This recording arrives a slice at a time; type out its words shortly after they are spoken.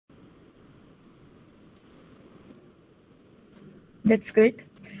That's great.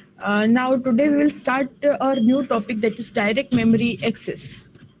 Now today we will start our new topic, that is direct memory access.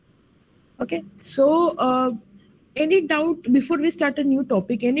 Okay, so any doubt before we start a new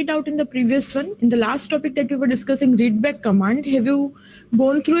topic? Any doubt in the previous one? In the last topic that we were discussing, readback command, have you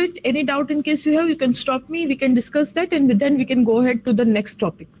gone through it? Any doubt? In case you have, you can stop me, we can discuss that, and then we can go ahead to the next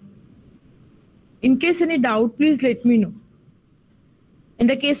topic. In case any doubt, please let me know. In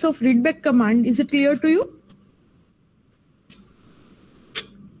the case of readback command, is it clear to you?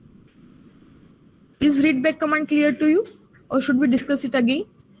 Is readback command clear to you, or should we discuss it again?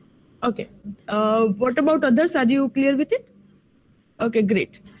 Okay. What about others? Are you clear with it? Okay,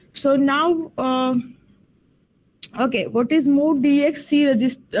 great. So now, okay, what is move DXC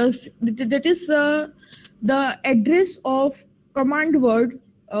register? That is the address of command word,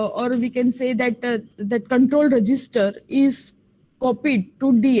 or we can say that that control register is copied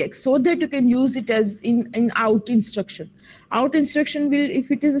to DX so that you can use it as in out instruction. Out instruction will,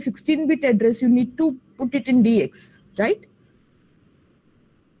 if it is a 16-bit address, you need to put it in DX, right?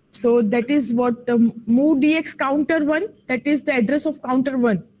 So that is what move DX counter 1, that is the address of counter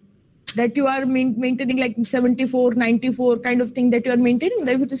 1 that you are maintaining, like 74, 94 kind of thing that you are maintaining.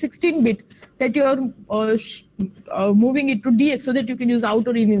 If it is 16-bit, that you are moving it to DX so that you can use out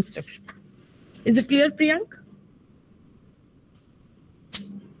or in instruction. Is it clear, Priyank?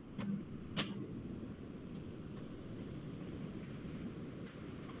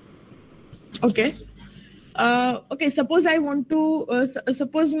 Okay. Okay, suppose I want to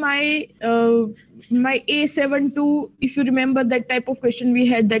suppose my my A72, if you remember that type of question we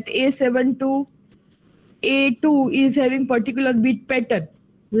had, that A72 A2 is having particular bit pattern,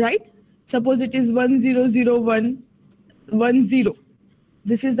 right? Suppose it is 100110.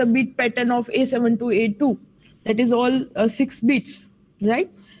 This is the bit pattern of A72 A2. That is all 6 bits,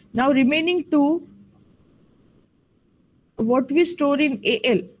 right? Now remaining 2, what we store in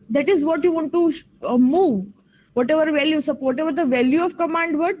AL, that is what you want to move. Whatever value, whatever the value of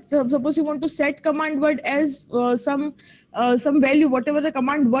command word, suppose you want to set command word as some value, whatever the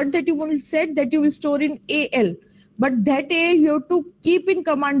command word that you want to set, that you will store in AL. But that AL you have to keep in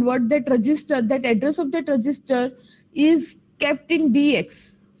command word, that register, that address of that register is kept in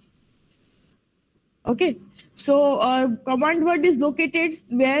DX. Okay, so command word is located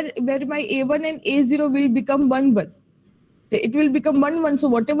where my A1 and A0 will become 1 1. It will become 1 1. So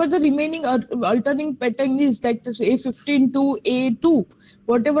whatever the remaining alternating pattern is, like A15 to A2,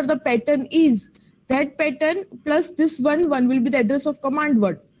 whatever the pattern is, that pattern plus this 1 1 will be the address of command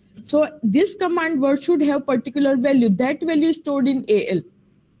word. So this command word should have particular value. That value is stored in AL.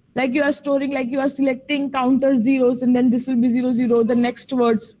 Like you are storing, like you are selecting counter zeros, and then this will be 0 0, the next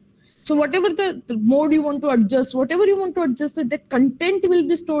words. So whatever the mode you want to adjust, whatever you want to adjust, that content will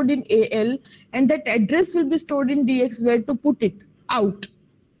be stored in AL, and that address will be stored in DX where to put it out.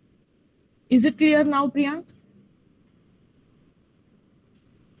 Is it clear now, Priyank?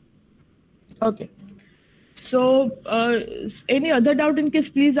 Okay. So any other doubt in case,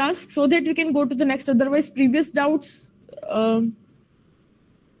 please ask so that we can go to the next. Otherwise, previous doubts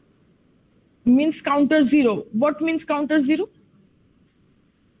means counter 0. What means counter 0?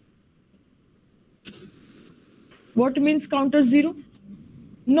 What means counter 0?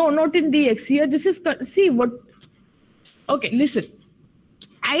 No, not in DX. Here, this is, see what, okay, listen.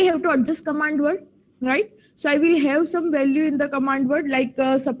 I have to adjust command word, right? So I will have some value in the command word, like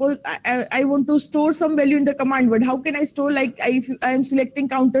suppose I want to store some value in the command word. How can I store? Like I am selecting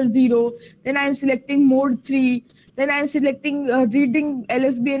counter 0, then I am selecting mode 3, then I am selecting reading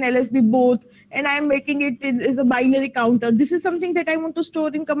LSB and LSB both, and I am making it is a binary counter. This is something that I want to store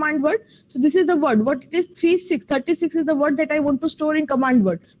in command word. So this is the word. What it is, 36 is the word that I want to store in command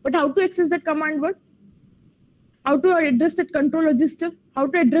word. But how to access that command word? How to address that control register? How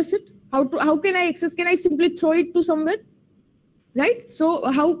to address it? How can I access? Can I simply throw it to somewhere? Right? So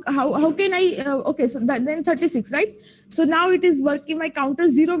how can I? Okay, so then 36, right? So now it is working. My counter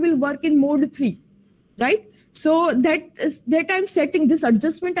 0 will work in mode 3, right? So that I'm setting this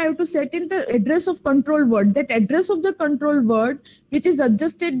adjustment. I have to set in the address of control word. That address of the control word, which is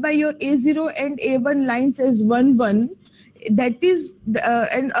adjusted by your A0 and A1 lines as 1 1. That is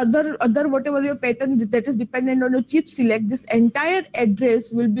and other whatever your pattern that is dependent on your chip select, this entire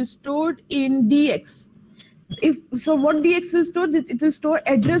address will be stored in DX. If so, what DX will store? This, it will store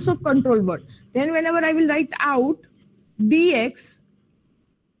address of control word. Then whenever I will write out DX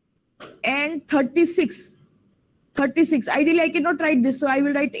and 36, ideally I cannot write this, so I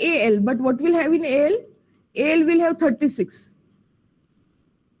will write AL. But what will have in AL? AL will have 36.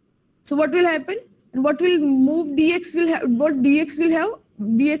 So what will happen? And what will move DX will have? What DX will have?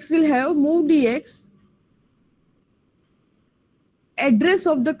 DX will have move DX address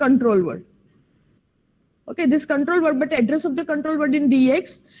of the control word. Okay, this control word, but address of the control word in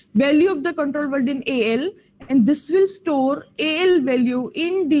DX, value of the control word in AL, and this will store AL value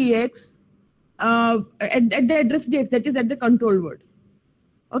in DX at the address DX, that is at the control word.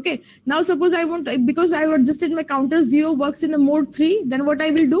 Okay, now suppose I want, because I have adjusted my counter 0 works in the mode 3, then what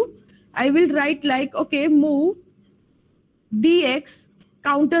I will do? I will write like, okay, move DX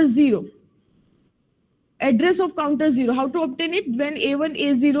counter 0. Address of counter 0. How to obtain it? When A1,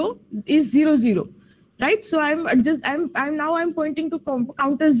 A0 is 0, 0. Right? So I'm pointing to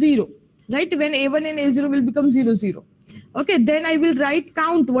counter 0. Right? When A1 and A0 will become 0, 0. Okay, then I will write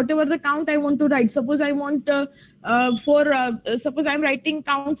count, whatever the count I want to write. Suppose I want suppose I'm writing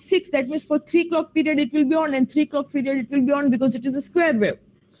count 6. That means for 3 clock period it will be on, and 3 clock period it will be on because it is a square wave.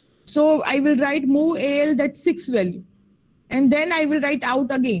 So I will write move AL that 6 value, and then I will write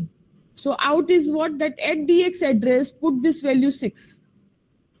out again. So out is what? That at DX address put this value 6.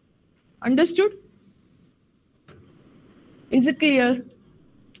 Understood? Is it clear?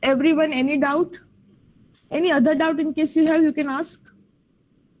 Everyone, any doubt? Any other doubt in case you have, you can ask.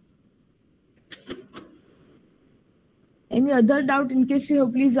 Any other doubt in case you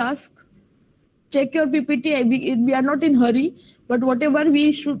have, please ask. Check your PPT. We are not in hurry, but whatever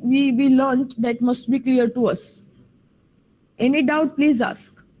we learned, that must be clear to us. Any doubt, please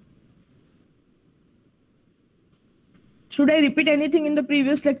ask. Should I repeat anything in the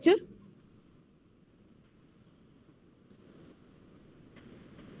previous lecture?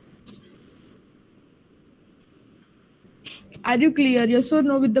 Are you clear? Yes or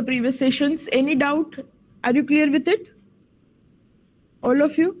no with the previous sessions? Any doubt? Are you clear with it? All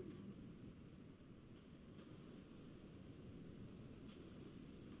of you?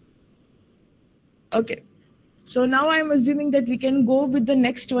 Okay. So now I'm assuming that we can go with the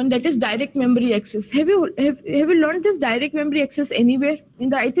next one, that is direct memory access. Have you learned this direct memory access anywhere?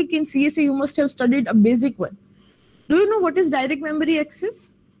 I think in CSA you must have studied a basic one. Do you know what is direct memory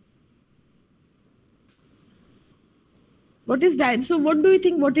access? What is direct? So what do you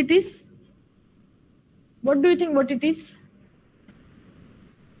think what it is? What do you think what it is?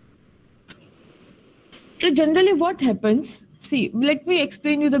 So generally what happens, see, let me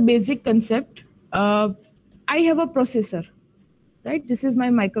explain you the basic concept. I have a processor, right? This is my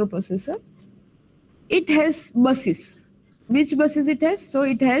microprocessor. It has buses. Which buses it has? So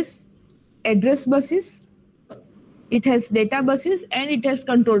it has address buses, it has data buses, and it has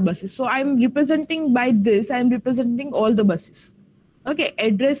control buses. So I'm representing by this, I'm representing all the buses. Okay,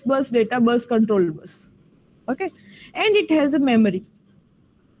 address bus, data bus, control bus. Okay, and it has a memory,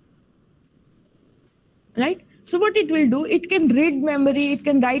 right? So what it will do, it can read memory, it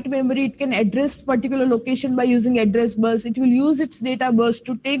can write memory, it can address particular location by using address bus, it will use its data bus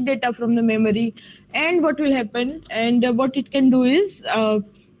to take data from the memory, and what will happen, and what it can do is,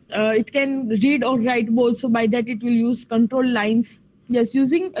 it can read or write both, so by that it will use control lines. Yes,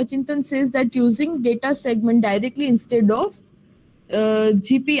 using, Chintan says that using data segment directly instead of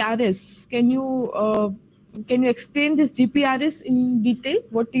GPRS. Can you explain this GPRS in detail?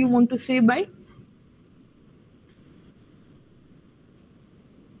 What do you want to say by?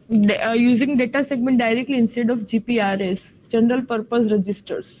 Using data segment directly instead of GPRS, general purpose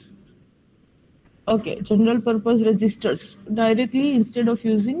registers. Okay, general purpose registers directly instead of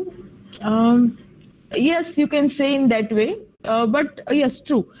using. Yes, you can say in that way, but yes,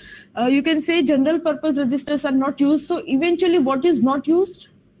 true. You can say general purpose registers are not used. So eventually, what is not used?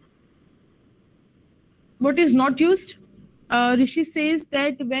 What is not used? Rishi says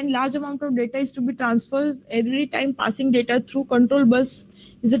that when large amount of data is to be transferred, every time passing data through control bus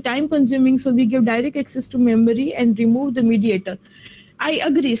is a time consuming, so we give direct access to memory and remove the mediator. I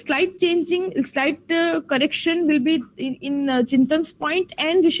agree. Slight correction will be in Chintan's point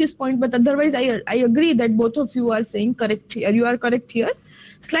and Rishi's point, but otherwise I agree that both of you are saying correct here. You are correct here.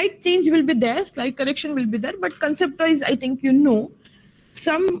 Slight change will be there, slight correction will be there, but concept-wise, I think you know.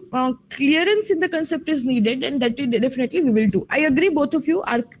 Some clearance in the concept is needed, and that definitely we will do. I agree, both of you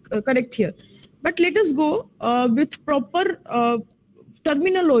are correct here. But let us go with proper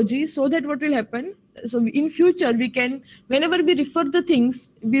terminology, so that what will happen, so in future we can, whenever we refer the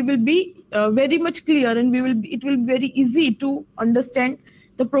things, we will be very much clear, and it will be very easy to understand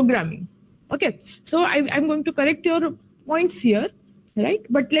the programming. Okay, so I'm going to correct your points here. Right,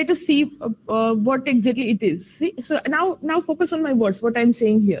 but let us see what exactly it is. See? So now focus on my words, what I'm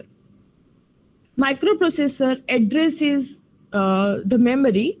saying here. Microprocessor addresses the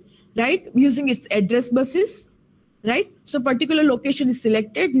memory, right, using its address buses, right? So particular location is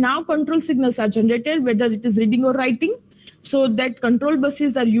selected. Now control signals are generated, whether it is reading or writing. So that control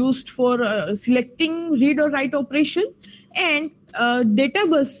buses are used for selecting read or write operation, and data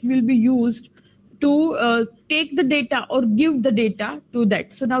bus will be used to take the data or give the data to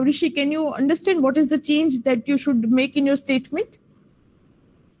that. So now, Rishi, can you understand what is the change that you should make in your statement?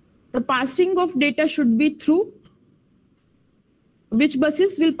 The passing of data should be through which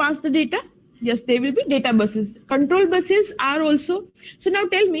buses will pass the data? Yes, they will be data buses. Control buses are also. So now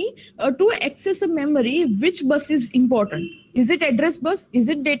tell me, to access a memory, which bus is important? Is it address bus? Is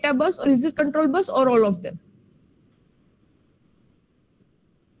it data bus? Or is it control bus? Or all of them?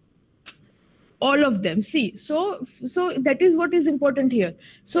 All of them. See, so that is what is important here.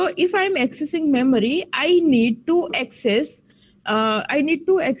 So if I am accessing memory, I need to access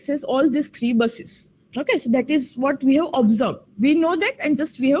all these three buses. Okay, so that is what we have observed. We know that, and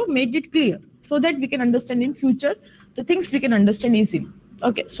just we have made it clear so that we can understand in future the things we can understand easily.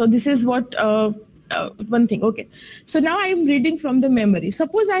 Okay, so this is what one thing. Okay, so now I am reading from the memory.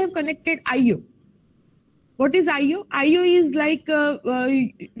 Suppose I have connected IO. What is IO? IO is like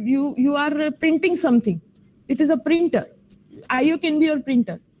you are printing something. It is a printer. IO can be your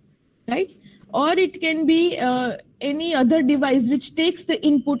printer, right? Or it can be any other device which takes the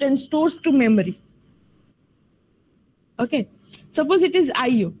input and stores to memory. Okay, suppose it is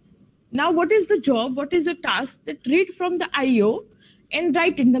IO. Now, what is the job? What is the task? That read from the IO and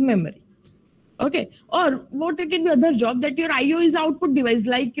write in the memory. Okay, or what can be other job, that your IO is output device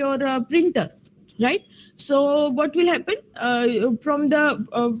like your printer, right? So what will happen from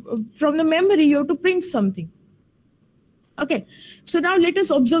the memory? You have to print something. Okay, so now let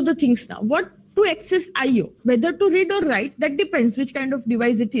us observe the things now. What to access IO, whether to read or write, that depends which kind of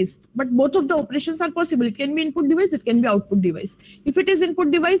device it is. But both of the operations are possible. It can be input device, it can be output device. If it is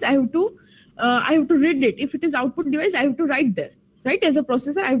input device, I have to read it. If it is output device, I have to write there, right? As a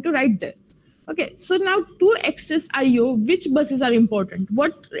processor, I have to write there. Okay, so now to access IO, which buses are important?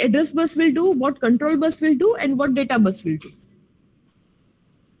 What address bus will do, what control bus will do, and what data bus will do?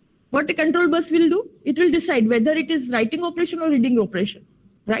 What a control bus will do? It will decide whether it is writing operation or reading operation,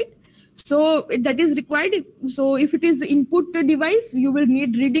 right? So that is required. So if it is input device, you will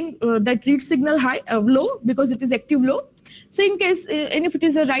need reading that read signal high, low, because it is active low. So in case, and if it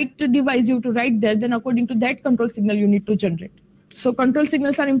is a write device, you have to write there, then according to that control signal you need to generate. So control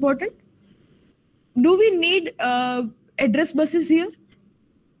signals are important. Do we need address buses here?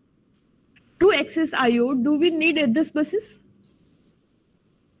 To access IO, do we need address buses?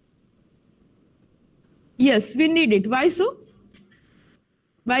 Yes, we need it. Why so?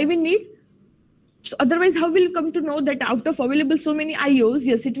 Why we need? So otherwise, how will you come to know that out of available so many IOs?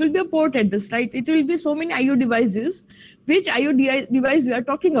 Yes, it will be a port address, right? It will be so many IO devices, which IO device we are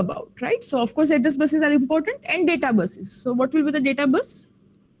talking about, right? So of course, address buses are important, and data buses. So what will be the data bus?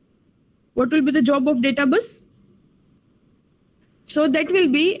 What will be the job of data bus? So that will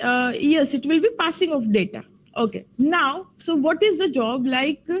be, yes, it will be passing of data. Okay. Now, so what is the job?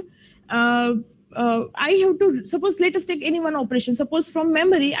 Like, I have to, suppose, let us take any one operation. Suppose from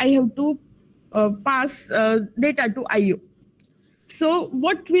memory, I have to pass data to IO. So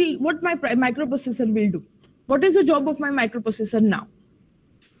what my microprocessor will do? What is the job of my microprocessor now?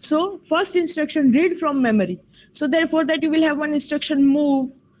 So first instruction, read from memory. So therefore that you will have one instruction,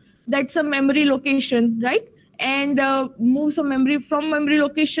 move, that's a memory location, right? And move some memory from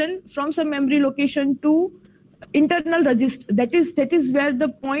some memory location to internal register. That is where the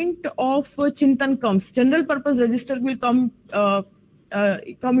point of Chintan comes. General purpose register will come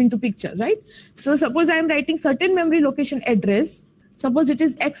into picture, right? So suppose I am writing certain memory location address. Suppose it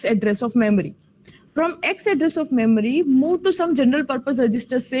is X address of memory. From X address of memory, move to some general purpose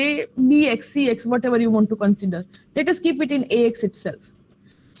register, say BX, CX, whatever you want to consider. Let us keep it in AX itself.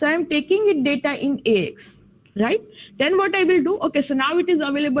 So I am taking it data in AX, right? Then what I will do, okay, so now it is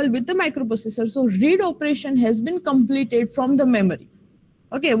available with the microprocessor. So read operation has been completed from the memory.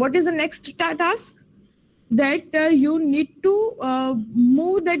 Okay, what is the next task? That you need to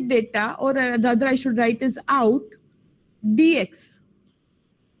move that data, or rather I should write is out DX.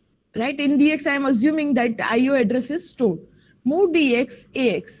 Right, in DX, I am assuming that IO address is stored. Move DX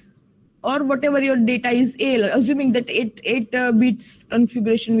AX, or whatever your data is AL, assuming that 8 bits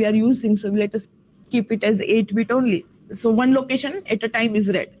configuration we are using. So let us keep it as 8-bit only. So one location at a time is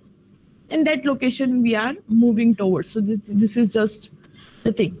read, and that location we are moving towards. So this is just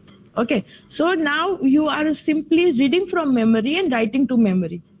the thing. Okay, so now you are simply reading from memory and writing to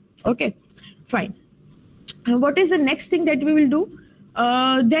memory. Okay, fine. And what is the next thing that we will do?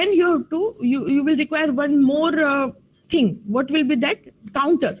 Then you have to, you will require one more thing. What will be that?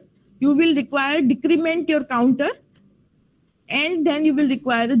 Counter. You will require decrement your counter, and then you will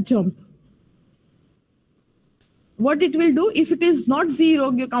require a jump. What it will do, if it is not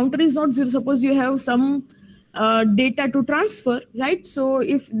 0, your counter is not 0, suppose you have some data to transfer, right? So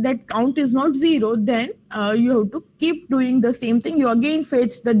if that count is not 0, then you have to keep doing the same thing. You again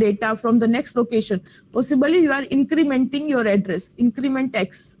fetch the data from the next location. Possibly you are incrementing your address, increment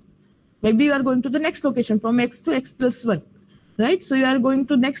x. Maybe you are going to the next location from x to x plus 1, right? So you are going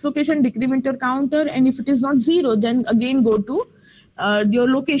to next location, decrement your counter, and if it is not 0, then again go to your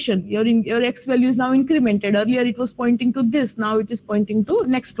location. Your x value is now incremented. Earlier it was pointing to this, now it is pointing to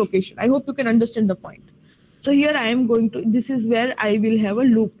next location. I hope you can understand the point. So here I am going to, this is where I will have a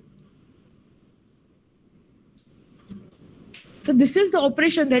loop. So this is the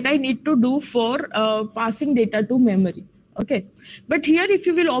operation that I need to do for passing data to memory. Okay, but here if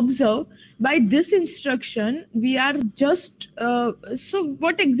you will observe, by this instruction we are just so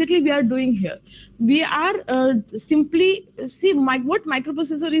what exactly we are doing here? We are simply see what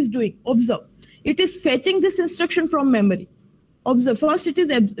microprocessor is doing. Observe, it is fetching this instruction from memory. Observe, first it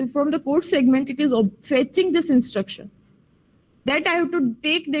is from the code segment, it is fetching this instruction that I have to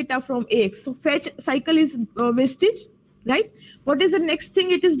take data from AX. So fetch cycle is wastage, right? What is the next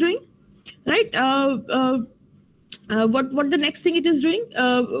thing it is doing, right? What the next thing it is doing,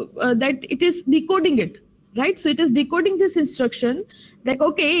 that it is decoding it, right? So it is decoding this instruction, like,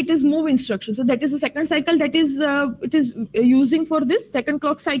 okay, it is move instruction. So that is the second cycle that is it is using for this second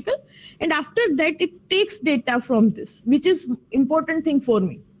clock cycle. And after that, it takes data from this, which is important thing for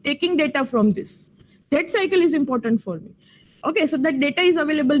me, taking data from this. That cycle is important for me. Okay, so that data is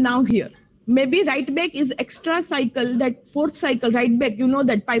available now here. Maybe write back is extra cycle, that fourth cycle, write back, you know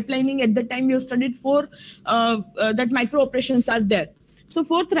that pipelining at the time you studied for that micro operations are there. So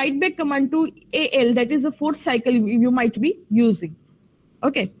fourth write back command to AL, that is the fourth cycle you might be using.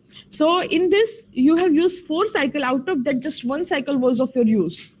 Okay, so in this you have used 4 cycle, out of that just 1 cycle was of your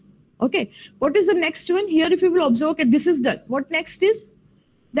use. Okay, what is the next one? Here if you will observe, okay, this is done. What next is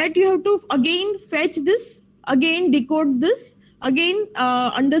that you have to again fetch this, again decode this, again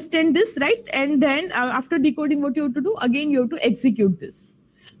understand this, right? And then after decoding, what you have to do, again you have to execute this.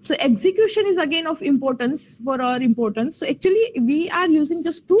 So execution is again of importance for our importance. So actually we are using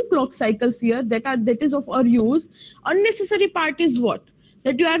just 2 clock cycles here that is of our use. Unnecessary part is what?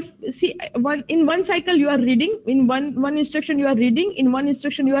 That you are, see, in one cycle you are reading, in one instruction you are reading, in one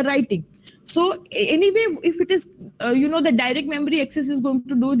instruction you are writing. So anyway, if it is you know the direct memory access is going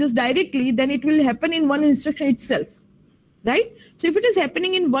to do this directly, then it will happen in one instruction itself, right? So if it is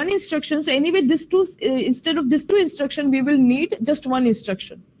happening in one instruction, so anyway this two instead of this 2 instruction, we will need just 1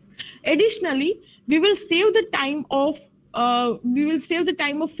 instruction. Additionally, we will save the time of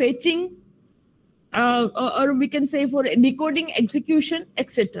fetching, or we can say for decoding, execution,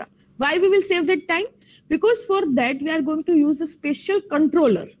 etc. Why we will save that time? Because for that we are going to use a special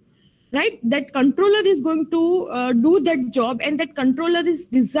controller, right? That controller is going to do that job, and that controller is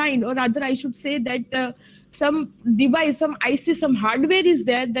designed, or rather I should say that some device, some IC, some hardware is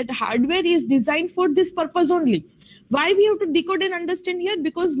there, that hardware is designed for this purpose only. Why we have to decode and understand here?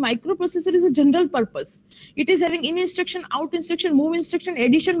 Because microprocessor is a general purpose. It is having in instruction, out instruction, move instruction,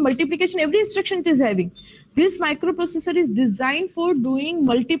 addition, multiplication, every instruction it is having. This microprocessor is designed for doing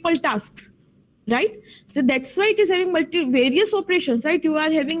multiple tasks, right? So that's why it is having various operations, right? You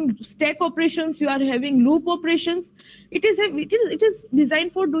are having stack operations, you are having loop operations. It is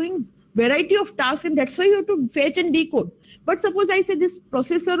designed for doing variety of tasks, and that's why you have to fetch and decode. But suppose I say this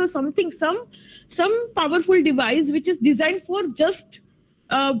processor or something, some powerful device which is designed for just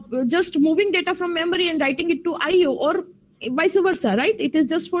moving data from memory and writing it to IO, or vice versa, right? It is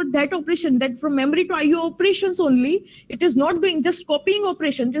just for that operation, that from memory to IO operations only. It is not doing just copying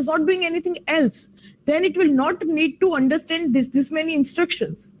operation, it is not doing anything else. Then it will not need to understand this many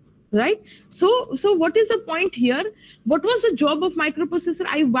instructions, right? So what is the point here? What was the job of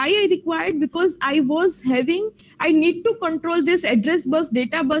microprocessor? Why I required? Because I need to control this address bus,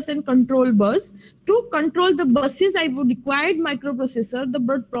 data bus, and control bus. To control the buses, I would required microprocessor. The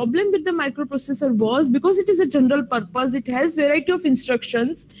problem with the microprocessor was, because it is a general purpose, it has variety of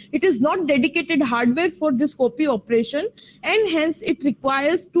instructions, it is not dedicated hardware for this copy operation, and hence it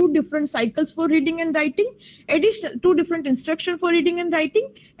requires 2 different cycles for reading and writing, 2 different instructions for reading and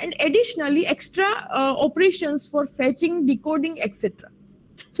writing, and additionally extra operations for fetching, decoding, etc.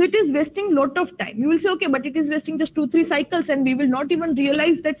 So it is wasting lot of time. You will say, okay, but it is wasting just 2-3 cycles, and we will not even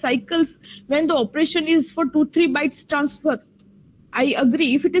realize that cycles when the operation is for 2-3 bytes transfer. I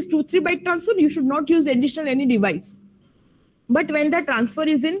agree. If it is 2-3 byte transfer, you should not use additional any device. But when the transfer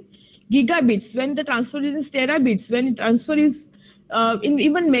is in gigabits, when the transfer is in terabits, when transfer is in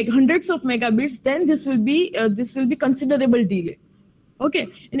even hundreds of megabits, then this will be considerable delay. Okay,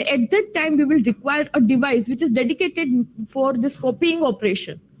 and at that time we will require a device which is dedicated for this copying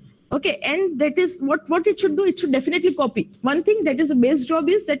operation. Okay, and that is what it should do. It should definitely copy. One thing that is the base job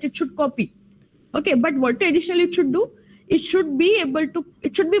is that it should copy. Okay, but what additionally it should do, it should be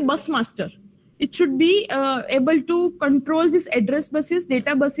bus master. It should be able to control this address buses,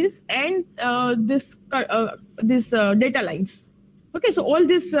 data buses, and this data lines. Okay, so all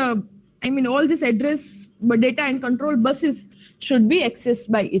this, all this address, data and control buses should be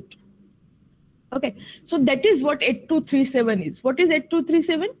accessed by it. Okay, so that is what 8237 is. What is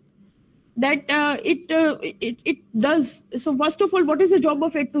 8237? That it does. So first of all, what is the job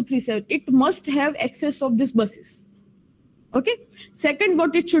of 8237? It must have access of these buses. Okay. Second,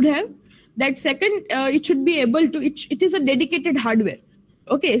 what it should have, it should be able to, it is a dedicated hardware.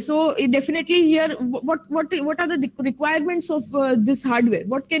 Okay, so definitely here, what are the requirements of this hardware?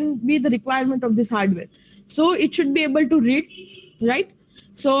 What can be the requirement of this hardware? So it should be able to read, right?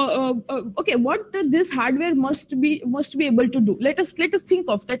 So okay, what this hardware must be able to do? Let us think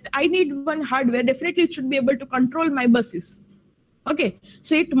of that. I need one hardware. Definitely, it should be able to control my buses. Okay,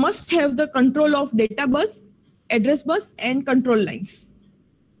 so it must have the control of data bus, address bus, and control lines.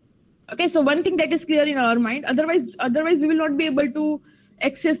 Okay, so one thing that is clear in our mind. Otherwise we will not be able to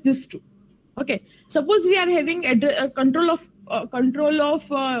access this too. Okay, suppose we are having control of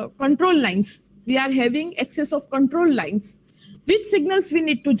control lines. We are having access of control lines. Which signals we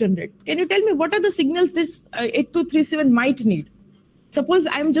need to generate? Can you tell me what are the signals this 8237 might need? Suppose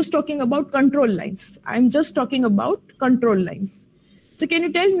I'm just talking about control lines. So can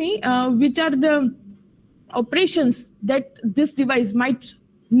you tell me which are the operations that this device might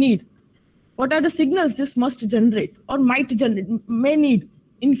need? What are the signals this must generate or may need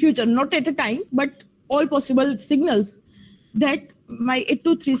in future, not at a time, but all possible signals that my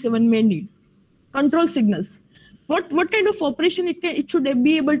 8237 may need? Control signals. What kind of operation it should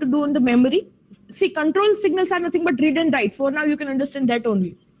be able to do on the memory? See, control signals are nothing but read and write. For now, you can understand that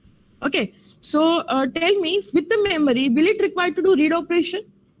only. Okay, so tell me, with the memory, will it require to do read operation?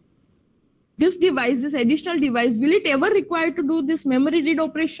 This device, this additional device, will it ever require to do this memory read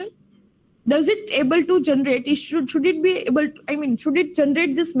operation? Does it able to generate? Should it be able to, should it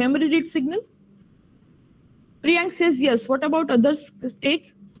generate this memory read signal? Priyank says yes. What about others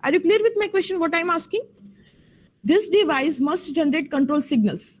take? Are you clear with my question, what I'm asking? This device must generate control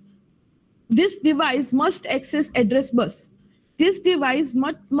signals. This device must access address bus. This device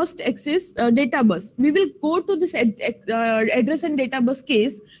must access data bus. We will go to this address and data bus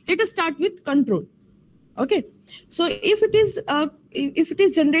case. Let us start with control. Okay. So if it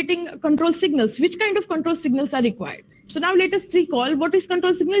is generating control signals, which kind of control signals are required? So now let us recall what is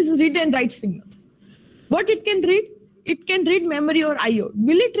control signals is read and write signals. What it can read? It can read memory or IO.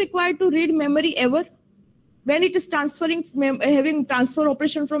 Will it require to read memory ever? When it is transferring, having transfer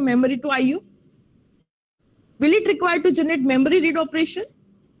operation from memory to IO? Will it require to generate memory read operation?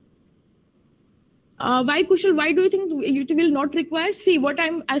 Why, Kushal, why do you think it will not require? See, what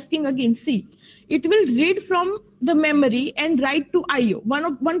I'm asking again, see, it will read from the memory and write to IO.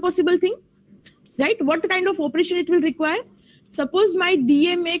 One possible thing, right? What kind of operation it will require? Suppose my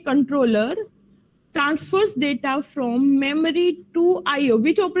DMA controller transfers data from memory to IO.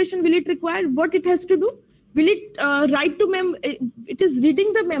 Which operation will it require? What it has to do? Will it write to it is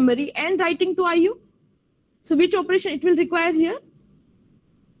reading the memory and writing to IO. So which operation it will require here?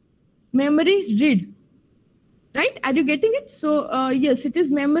 Memory read, right? Are you getting it? So yes, it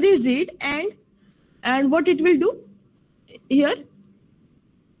is memory read, and what it will do here?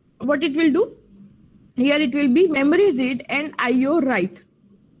 What it will do here? It will be memory read and IO write.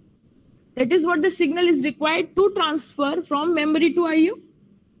 That is what the signal is required to transfer from memory to IO.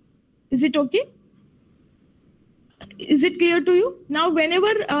 Is it okay? Is it clear to you? Now, whenever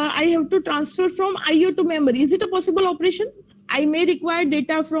I have to transfer from IO to memory, is it a possible operation? I may require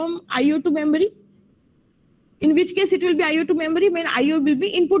data from IO to memory. In which case it will be IO to memory when IO will be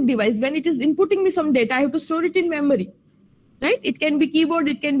input device. When it is inputting me some data, I have to store it in memory, right? It can be keyboard,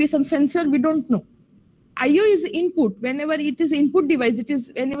 it can be some sensor, we don't know. IO is input. Whenever it is input device,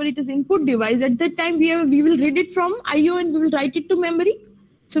 whenever it is input device, at that time we will read it from IO and we will write it to memory.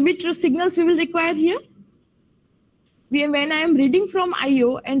 So which signals we will require here? When I am reading from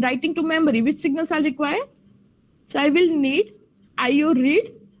IO and writing to memory, which signals are required? So I will need IO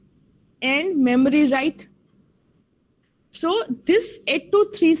read and memory write. So this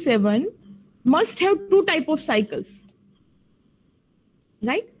 8237 must have two types of cycles,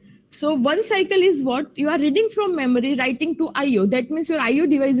 right? So one cycle is what? You are reading from memory, writing to IO. That means your IO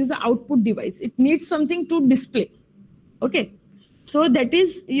device is an output device. It needs something to display. Okay. So that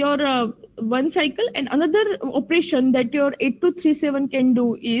is your one cycle. And another operation that your 8237 can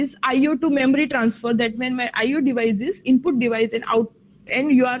do is IO to memory transfer. That means my IO device is input device and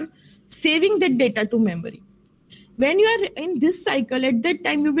and you are saving that data to memory. When you are in this cycle, at that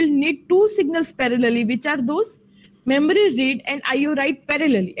time you will need two signals parallelly, which are those memory read and IO write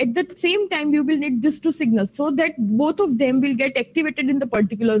parallelly. At the same time, you will need these two signals so that both of them will get activated in the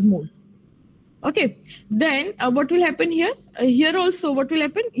particular mode. Okay, then what will happen here? Here also what will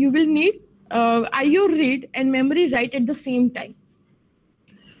happen? You will need IO read and memory write at the same time.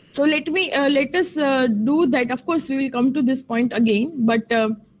 So let us do that. Of course, we will come to this point again, but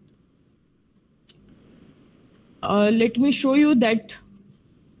let me show you that.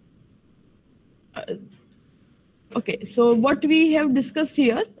 Okay, so what we have discussed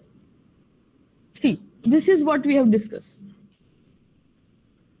here, see, this is what we have discussed.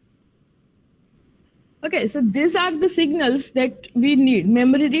 Okay, so these are the signals that we need: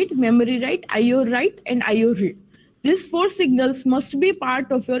 memory read, memory write, IO write, and IO read. These four signals must be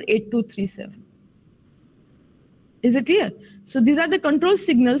part of your 8237. Is it clear? So these are the control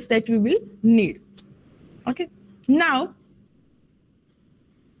signals that we will need. Okay, now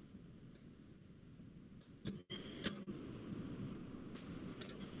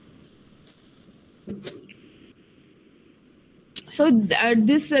so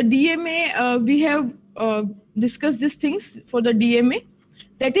this DMA, we have discussed these things for the DMA.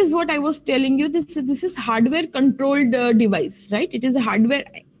 That is what I was telling you. This is hardware controlled device, right? It is a hardware.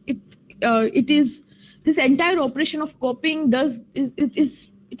 It is this entire operation of copying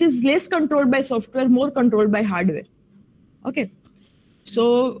it is less controlled by software, more controlled by hardware. Okay.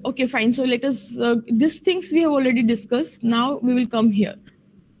 So okay, fine. So let us these things we have already discussed. Now we will come here.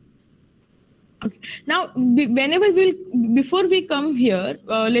 Okay. Now, before we come here,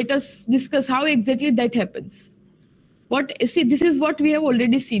 let us discuss how exactly that happens. See, this is what we have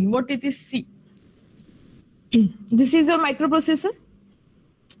already seen. What it is, see. This is your microprocessor.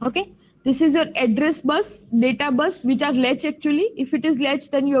 Okay. This is your address bus, data bus, which are latch actually. If it is latch,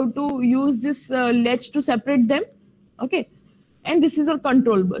 then you have to use this latch to separate them. Okay. And this is your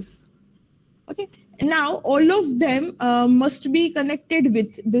control bus. Okay. Now, all of them must be connected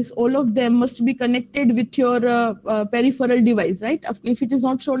with this. All of them must be connected with your peripheral device, right? If it is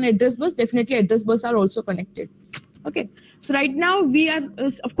not shown address bus, definitely address bus are also connected. Okay. So right now we are,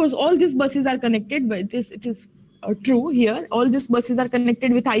 of course, all these buses are connected, but it is true here. All these buses are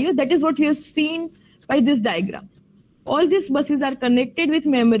connected with IO. That is what we have seen by this diagram. All these buses are connected with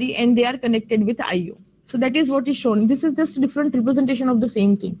memory and they are connected with IO. So that is what is shown. This is just a different representation of the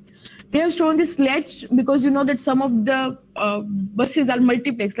same thing. They have shown this latch because you know that some of the buses are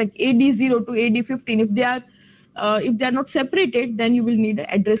multiplex, like AD0 to AD15. If they are not separated, then you will need an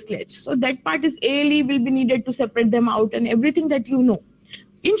address latch. So that part is ALE will be needed to separate them out and everything that you know.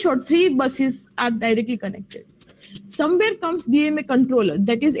 In short, 3 buses are directly connected. Somewhere comes DMA controller,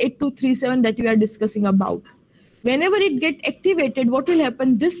 that is 8237 that we are discussing about. Whenever it gets activated, what will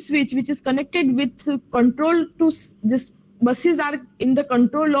happen? This switch, which is connected with control to this buses are in the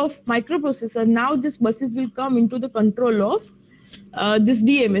control of microprocessor. Now this buses will come into the control of this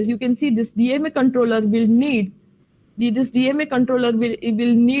DMS. You can see this DMA controller will need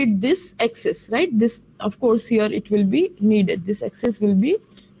this access, right? This, of course, here it will be needed. This access will be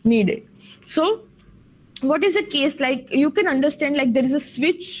needed. So what is the case? Like you can understand, like there is a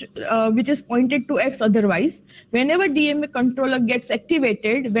switch which is pointed to X. Otherwise, whenever DMA controller gets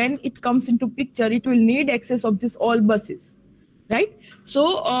activated, when it comes into picture, it will need access of this all buses, right?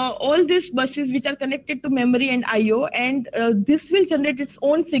 So all these buses which are connected to memory and IO, and this will generate its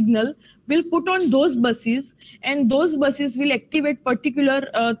own signal, will put on those buses, and those buses will activate particular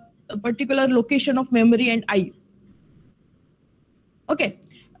location of memory and IO. Okay.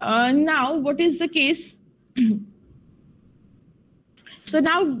 Now, what is the case? So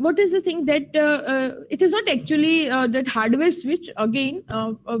now what is the thing that it is not actually that hardware switch. Again,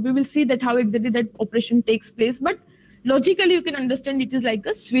 we will see that how exactly that operation takes place, but logically you can understand it is like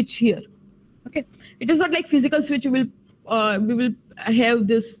a switch here. Okay, it is not like physical switch. We will have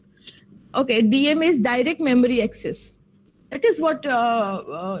this. Okay, DMA is direct memory access. That is what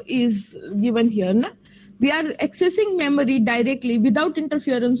is given here. Na? We are accessing memory directly without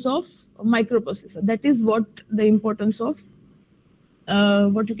interference of microprocessor. That is what the importance of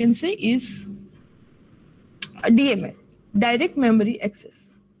what you can say is a DMA, direct memory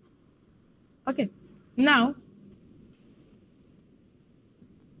access. Okay. Now,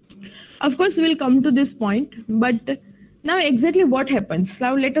 of course, we will come to this point, but now exactly what happens?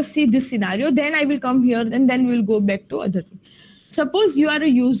 Now let us see this scenario. Then I will come here and then we will go back to other thing. Suppose you are a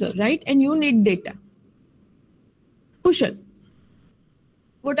user, right? And you need data. Kushal,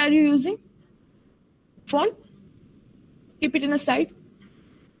 what are you using? Phone? Keep it in a side.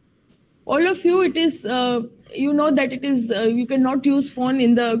 All of you, it is you know that it is, you cannot use phone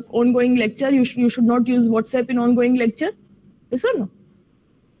in the ongoing lecture. You should not use WhatsApp in ongoing lecture. Yes or no?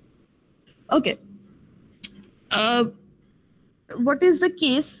 Okay. What is the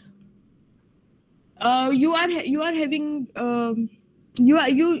case? You are having you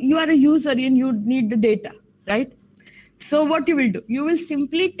are a user and you need the data, right? So what you will do? You will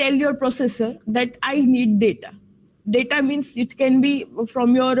simply tell your processor that I need data. Data means it can be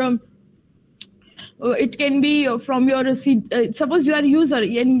from your suppose you are a user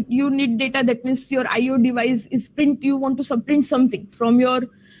and you need data. That means your IO device is print. You want to print something from your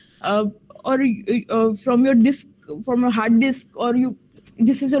from your disk, from a hard disk, or you.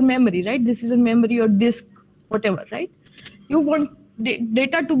 This is your memory, right? This is your memory or disk, whatever, right? You want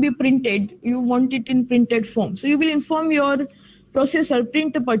data to be printed. You want it in printed form. So you will inform your processor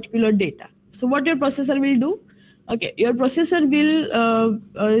print a particular data. So what your processor will do? Okay, your processor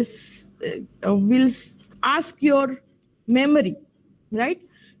will ask your memory, right?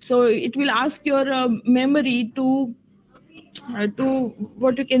 So it will ask your memory to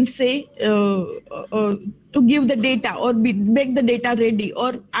what you can say to give the data or make the data ready,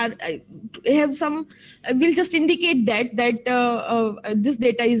 or have some will just indicate that this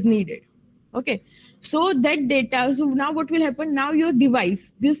data is needed. Okay, so that data, so now what will happen? Now your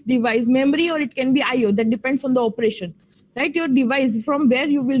device, this device memory, or it can be IO, that depends on the operation, right? Your device from where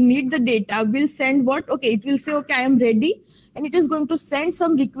you will need the data will send what? Okay, it will say, okay, I am ready, and it is going to send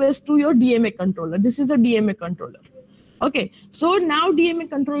some request to your DMA controller. This is a DMA controller. Okay, so now DMA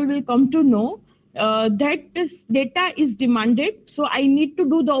controller will come to know that this data is demanded, so I need to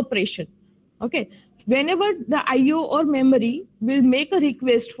do the operation. Okay, whenever the IO or memory will make a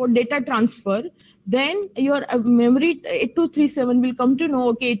request for data transfer, then your memory 8237 will come to know,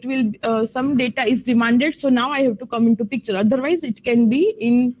 okay, it will some data is demanded, so now I have to come into picture. Otherwise, it can be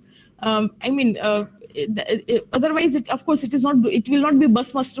in, otherwise, of course, it will not be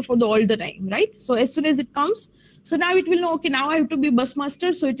bus master for all the time, right? So as soon as it comes, so now it will know, okay, now I have to be bus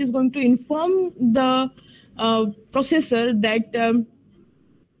master. So it is going to inform the processor that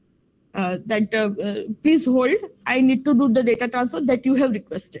please hold, I need to do the data transfer that you have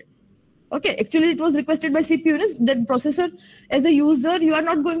requested. Okay, actually it was requested by CPU. That processor, as a user, you are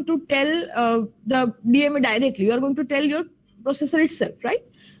not going to tell the DMA directly. You are going to tell your processor itself, right?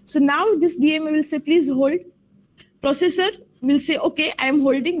 So now this DMA will say, please hold. Processor will say, okay, I am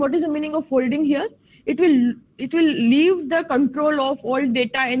holding. What is the meaning of holding here? It will leave the control of all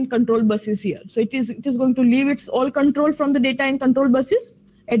data and control buses here. So it is going to leave its all control from the data and control buses,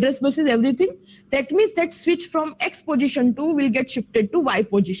 address buses, everything. That means that switch from X position 2 will get shifted to Y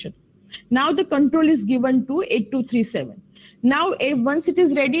position. Now the control is given to 8237. Now once it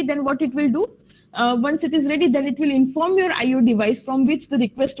is ready, then what it will do? Once it is ready, then it will inform your IO device from which the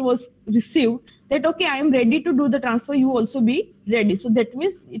request was received that, okay, I am ready to do the transfer, you also be ready. So that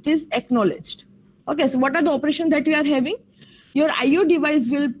means it is acknowledged. Okay, so what are the operations that you are having? Your IO device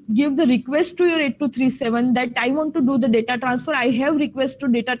will give the request to your 8237 that I want to do the data transfer. I have request to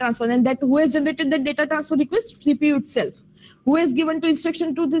data transfer, and that who has generated the data transfer request? CPU itself. Who has given to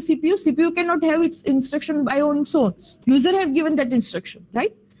instruction to the CPU? CPU cannot have its instruction by own own. User have given that instruction,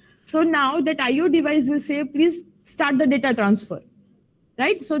 right? So now that IO device will say, please start the data transfer,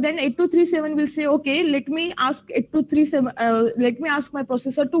 right? So then 8237 will say, okay, let me ask 8237, let me ask my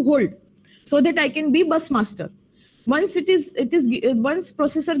processor to hold so that I can be bus master. Once once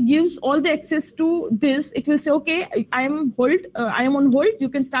processor gives all the access to this, it will say, okay, I am on hold, you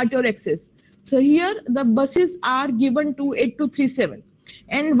can start your access. So here the buses are given to 8237.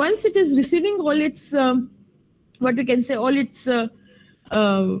 And once it is receiving all its, what we can say, all its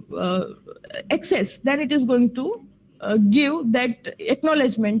access, then it is going to give that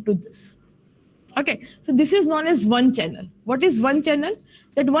acknowledgement to this. Okay, so this is known as one channel. What is one channel?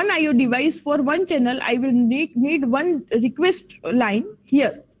 That one IO device, for one channel, I will need one request line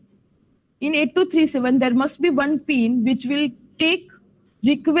here. In 8237, there must be one pin which will take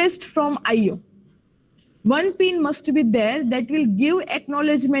request from IO. One pin must be there that will give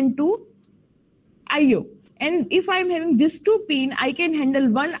acknowledgement to IO. And if I'm having this two pin, I can handle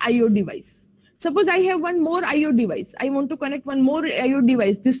one IO device. Suppose I have one more IO device. I want to connect one more IO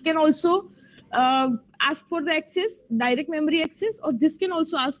device. This can also ask for the access, direct memory access, or this can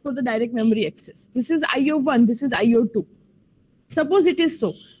also ask for the direct memory access. This is IO1, this is IO2. Suppose it is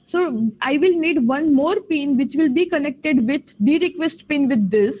so. So I will need one more pin which will be connected with the request pin with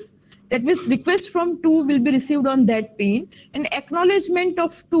this. That means request from 2 will be received on that pin, and acknowledgement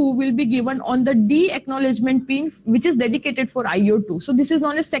of 2 will be given on the D acknowledgement pin which is dedicated for IO2. So this is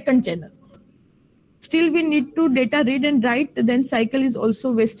known as second channel. still we need to data read and write, then cycle is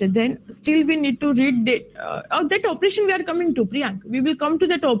also wasted. Then still we need to read that operation we are coming to, Priyank. We will come to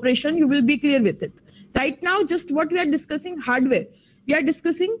that operation, you will be clear with it. Right now, just what we are discussing, hardware. We are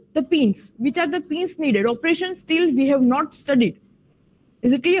discussing the pins. Which are the pins needed? Operation still we have not studied.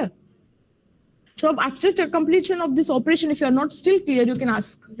 Is it clear? So after the completion of this operation, if you are not still clear, you can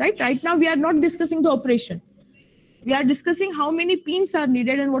ask, right? Right now, we are not discussing the operation. We are discussing how many pins are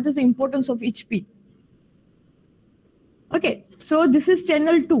needed and what is the importance of each pin. Okay, so this is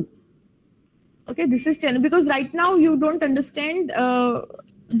channel 2. Okay, this is channel, because right now you don't understand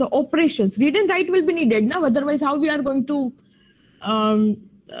the operations. Read and write will be needed now, otherwise how we are going to how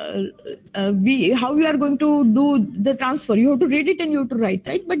we are going to do the transfer. You have to read it and you have to write,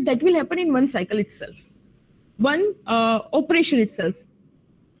 right? But that will happen in one cycle itself, one operation itself.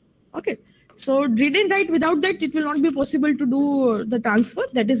 Okay, so read and write, without that it will not be possible to do the transfer.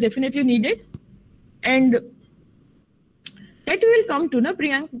 That is definitely needed, and that we will come to. Na,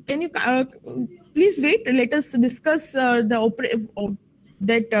 Priyank, can you please wait? Let us discuss what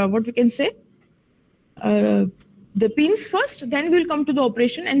we can say. The pins first, then we will come to the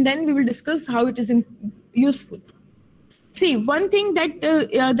operation, and then we will discuss how it is useful. See, one thing that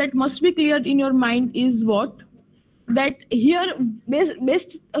that must be clear in your mind is what? That here,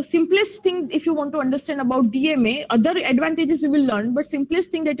 simplest thing, if you want to understand about DMA, other advantages we will learn, but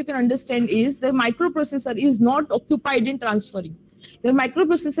simplest thing that you can understand is the microprocessor is not occupied in transferring. Your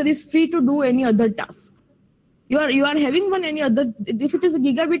microprocessor is free to do any other task. You are having one any other. If it is a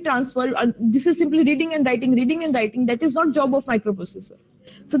gigabit transfer, this is simply reading and writing, reading and writing. That is not job of microprocessor.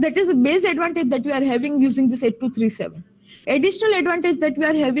 So that is the base advantage that we are having using this 8237. Additional advantage that we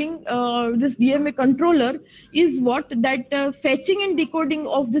are having this DMA controller is what? That fetching and decoding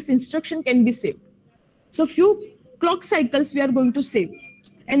of this instruction can be saved. So few clock cycles we are going to save,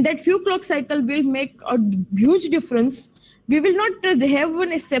 and that few clock cycle will make a huge difference. We will not have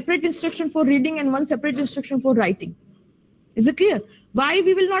a separate instruction for reading and one separate instruction for writing. Is it clear? Why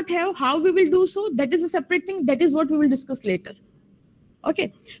we will not have, how we will do so, that is a separate thing. That is what we will discuss later.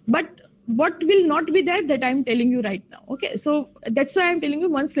 Okay, but what will not be there, that I am telling you right now. Okay, so that's why I am telling you,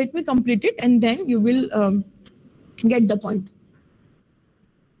 once let me complete it and then you will get the point.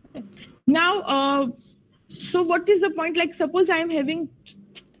 Okay. Now, so what is the point? Like suppose I am having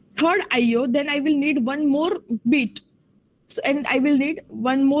third IO, then I will need one more bit. So, and I will need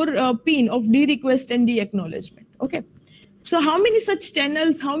one more pin of D request and D acknowledgement. Okay. So how many such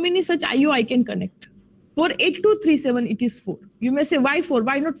channels, how many such IO I can connect? For 8237, it is 4. You may say, why 4?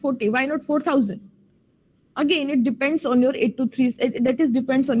 Why not 40? Why not 4000? Again, it depends on your 823. That is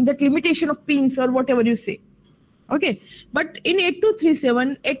depends on that limitation of pins or whatever you say. Okay. But in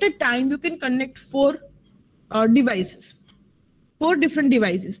 8237, at a time, you can connect 4 devices. 4 different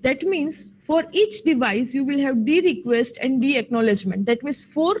devices. That means for each device, you will have D request and D acknowledgement. That means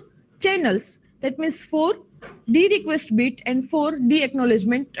 4 channels. That means 4 D request bit and 4 D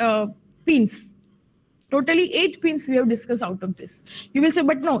acknowledgement pins. Totally 8 pins we have discussed out of this. You will say,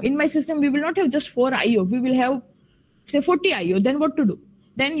 but no, in my system, we will not have just 4 IO. We will have, say, 40 IO. Then what to do?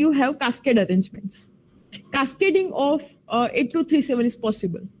 Then you have cascade arrangements. Cascading of 8237 is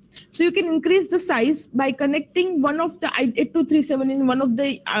possible. So you can increase the size by connecting one of the 8237 in one of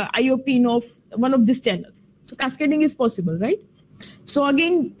the IO pin of one of this channel. So cascading is possible, right? So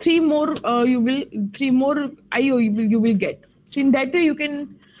again, 3 more IO you will get. So in that way you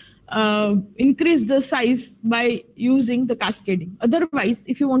can increase the size by using the cascading. Otherwise,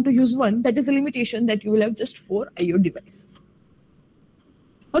 if you want to use one, that is a limitation that you will have just 4 IO device.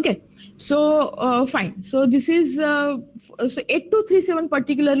 Okay, so fine. So this is so 8237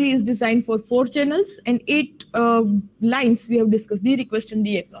 particularly is designed for 4 channels and 8 lines we have discussed, D request and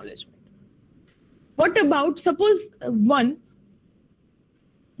D acknowledgement. What about suppose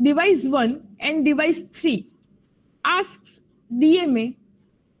device 1 and device 3 asks DMA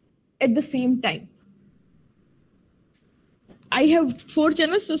at the same time. I have 4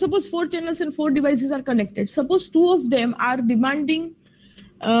 channels. So suppose 4 channels and 4 devices are connected. Suppose 2 of them are demanding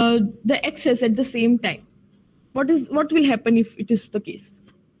the access at the same time. What will happen if it is the case?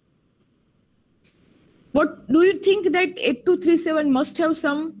 What do you think that 8237 must have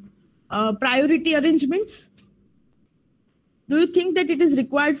some priority arrangements? Do you think that it is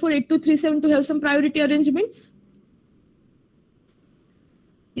required for 8237 to have some priority arrangements?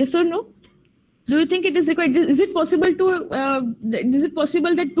 Yes or no? Do you think it is required? Is it possible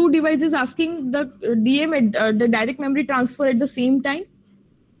that 2 devices asking the DM the direct memory transfer at the same time?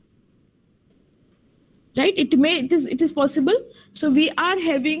 Right? It is possible. So we are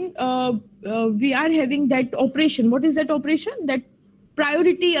having that operation. What is that operation? That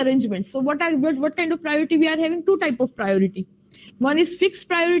priority arrangement. So what kind of priority we are having? Two type of priority. One is fixed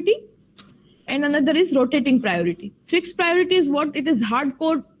priority and another is rotating priority. Fixed priority is what? It is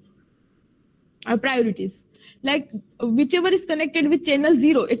hardcore priorities. Like whichever is connected with channel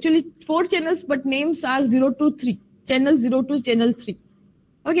 0. Actually 4 channels, but names are 0 to 3. Channel 0 to channel 3.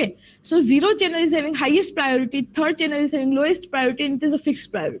 Okay, so 0 channel is having highest priority, 3rd channel is having lowest priority, and it is a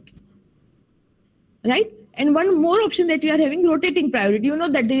fixed priority. Right? And one more option that we are having, rotating priority. You know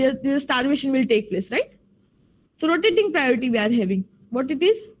that the starvation will take place, right? So rotating priority we are having. What it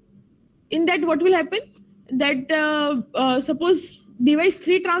is? In that, what will happen? That suppose device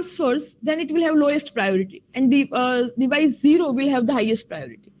 3 transfers, then it will have lowest priority, and device 0 will have the highest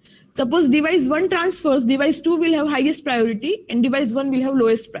priority. Suppose device 1 transfers, device 2 will have highest priority, and device 1 will have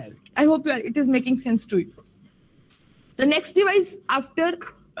lowest priority. I hope it is making sense to you. The next device after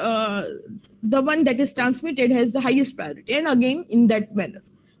the one that is transmitted has the highest priority, and again in that manner.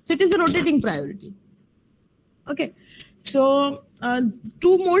 So it is a rotating priority. Okay, so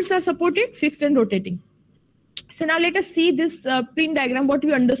 2 modes are supported, fixed and rotating. So now let us see this pin diagram, what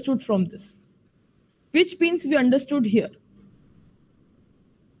we understood from this. Which pins we understood here?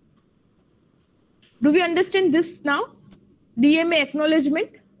 Do we understand this now? DMA acknowledgement,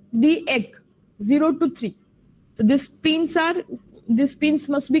 DEC 0 to 3. So these pins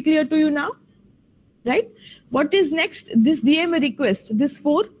must be clear to you now, right? What is next? This DMA request, this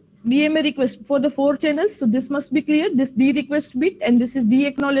 4 DMA request for the 4 channels. So this must be clear, this D request bit, and this is D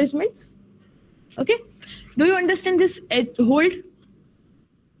acknowledgements. Okay. Do you understand this hold?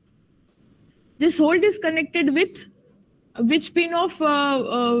 This hold is connected with which pin of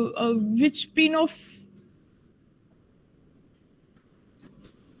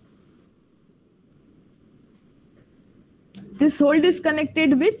this hold is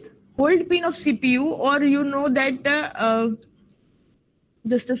connected with hold pin of CPU, or you know that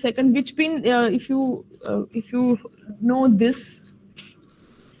just a second, which pin if you know this,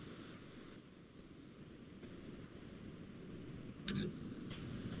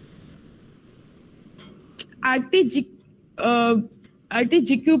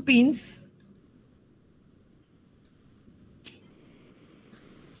 RTGQ pins,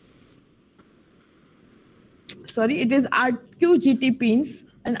 sorry, it is RQGT pins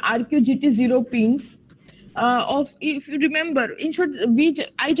and RQGT0 pins. If you remember, in short,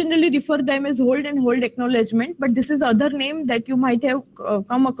 I generally refer them as hold and hold acknowledgement, but this is the other name that you might have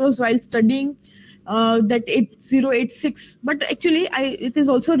come across while studying that 8086. But actually, it is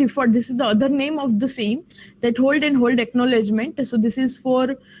also referred, this is the other name of the same, that hold and hold acknowledgement. So this is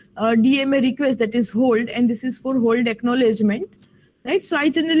for DMA request, that is hold, and this is for hold acknowledgement. Right, so I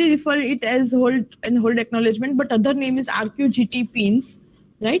generally refer it as hold and hold acknowledgement, but other name is RQGT pins,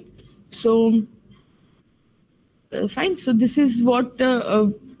 right? So fine. So this is what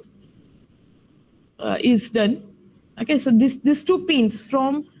is done. Okay, so these 2 pins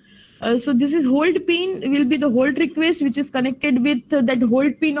from so this is hold pin will be the hold request, which is connected with that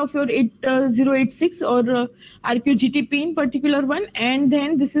hold pin of your 8086 or RQGT pin particular one, and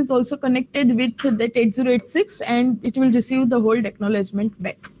then this is also connected with that 8086, and it will receive the hold acknowledgement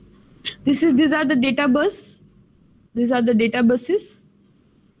back. These are the data bus. These are the data buses.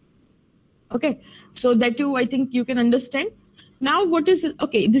 Okay, so that I think you can understand. Now what is it?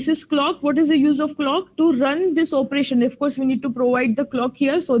 Okay, this is clock. What is the use of clock? To run this operation, of course, we need to provide the clock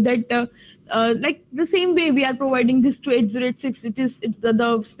here, so that like the same way we are providing this to 8086,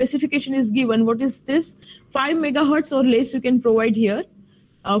 the specification is given. What is this? 5 megahertz or less you can provide here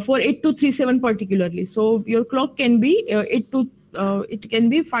for 8237 particularly. So your clock can be it can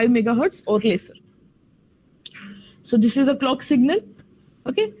be 5 megahertz or lesser. So this is a clock signal.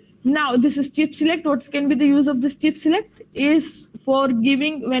 Okay. Now this is chip select. What can be the use of this chip select? Is for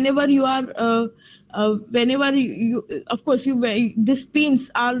giving whenever you are whenever you of course these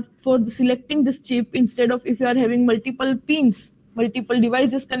pins are for selecting this chip, instead of if you are having multiple pins, multiple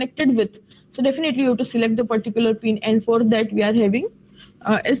devices connected with, so definitely you have to select the particular pin, and for that we are having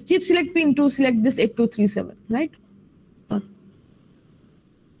a chip select pin to select this 8237, right?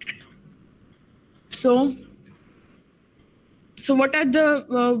 So what are the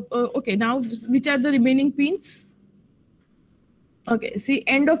okay, now which are the remaining pins? Okay, see,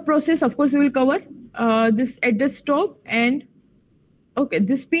 end of process, of course we will cover this address stop, and okay,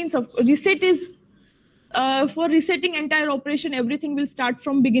 this pins of reset is for resetting entire operation, everything will start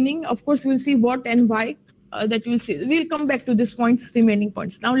from beginning. Of course we'll see what and why, that we'll see. We'll come back to these points, remaining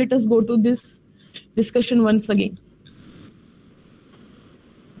points. Now let us go to this discussion once again.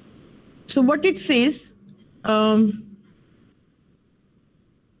 So what it says,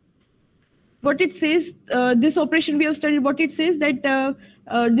 what it says, this operation we have studied, what it says that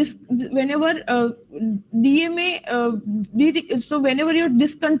whenever DMA, so whenever your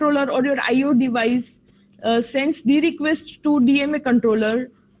disk controller or your IO device sends D request to DMA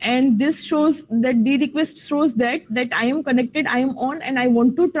controller, and this shows that D request shows that I am connected, I am on, and I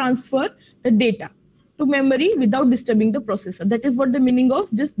want to transfer the data to memory without disturbing the processor. That is what the meaning of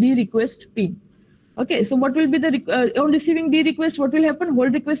this D request pin. Okay, so what will be the on receiving D request? What will happen?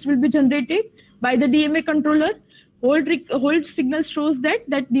 Hold request will be generated by the DMA controller. Hold signal shows that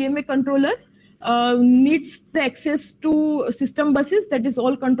DMA controller needs the access to system buses, that is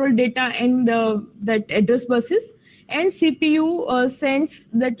all control data and that address buses. And CPU sends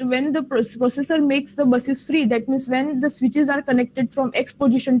that when the processor makes the buses free, that means when the switches are connected from X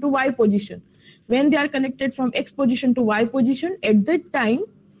position to Y position. When they are connected from X position to Y position, at that time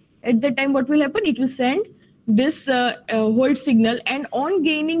what will happen? It will send this hold signal, and on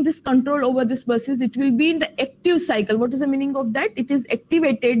gaining this control over this buses, it will be in the active cycle. What is the meaning of that? It is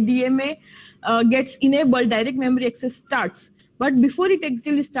activated, DMA gets enabled, direct memory access starts. But before it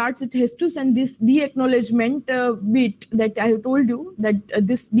actually starts, it has to send this de-acknowledgement bit that I have told you, that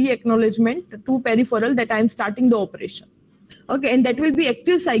this de-acknowledgement to peripheral that I am starting the operation. Okay, and that will be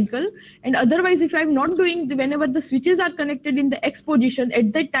active cycle. And otherwise, if I'm not doing, whenever the switches are connected in the X position,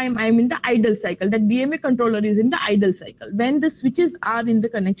 at that time I am in the idle cycle. That DMA controller is in the idle cycle. When the switches are in the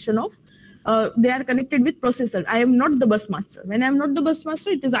connection of, they are connected with processor. I am not the bus master. When I am not the bus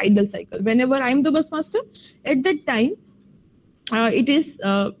master, it is idle cycle. Whenever I am the bus master, at that time, it is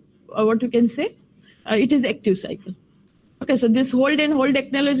what you can say, it is active cycle. Okay, so this hold and hold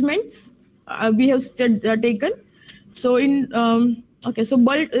acknowledgements we have taken. So in okay, so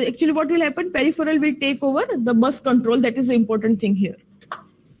actually what will happen? Peripheral will take over the bus control. That is the important thing here.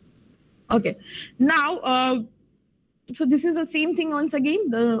 Okay, now so this is the same thing once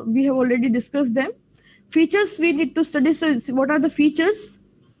again. We have already discussed them. Features we need to study. So what are the features?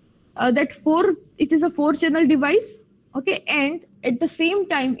 It is a 4-channel device. Okay, and at the same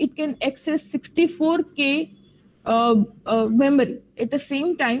time it can access 64K memory. At the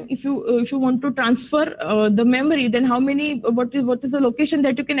same time, if you want to transfer the memory, then how many? What is the location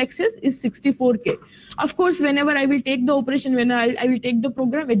that you can access is 64K. Of course, whenever I will take the operation, when I will take the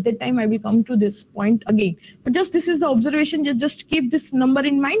program, at that time I will come to this point again. But just this is the observation. Just keep this number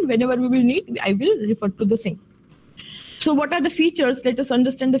in mind. Whenever we will need, I will refer to the same. So what are the features? Let us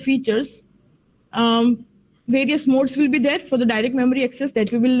understand the features. Various modes will be there for the direct memory access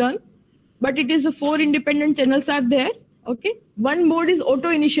that we will learn. But it is 4 independent channels are there. Okay, one mode is auto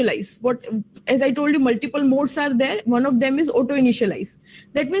initialize. As I told you, multiple modes are there. One of them is auto initialize.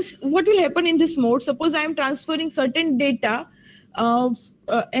 That means what will happen in this mode? Suppose I am transferring certain data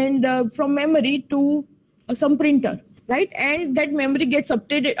from memory to some printer, right? And that memory gets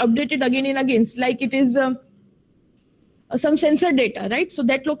updated again and again. Like it is some sensor data, right? So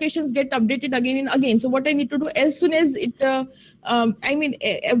that locations get updated again and again. So what I need to do, as soon as it,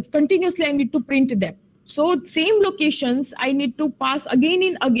 continuously I need to print them. So same locations I need to pass again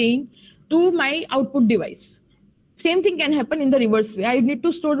and again to my output device. Same thing can happen in the reverse way. I need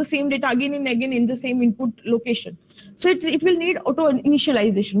to store the same data again and again in the same input location. So it will need auto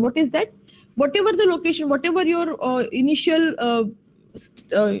initialization. What is that? Whatever the location, whatever your initial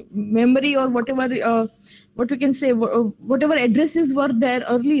memory or whatever, what we can say, whatever addresses were there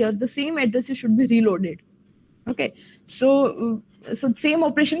earlier, the same addresses should be reloaded. Okay, so same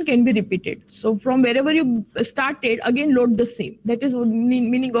operation can be repeated. So from wherever you started, again load the same. That is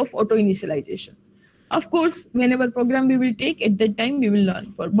meaning of auto initialization. Of course, whenever program we will take, at that time we will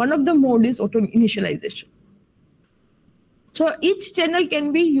learn. For one of the mode is auto initialization. So each channel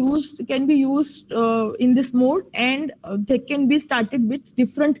can be used in this mode, and they can be started with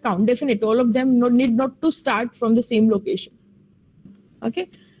different count. Definitely, all of them need not to start from the same location. Okay,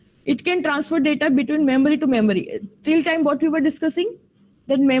 it can transfer data between memory to memory. Till time what we were discussing,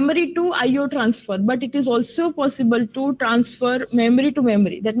 that memory to IO transfer, but it is also possible to transfer memory to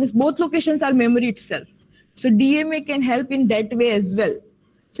memory. That means both locations are memory itself. So DMA can help in that way as well.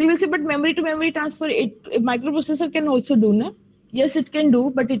 So you will say, but memory to memory transfer, a microprocessor can also do, no? Yes, it can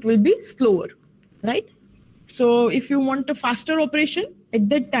do, but it will be slower, right? So if you want a faster operation at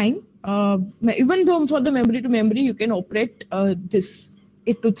that time, even though for the memory to memory, you can operate this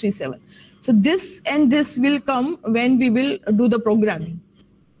 8237. So this and this will come when we will do the programming.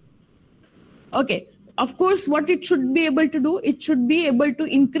 Okay. Of course, what it should be able to do, it should be able to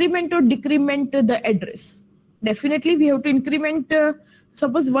increment or decrement the address. Definitely, we have to increment.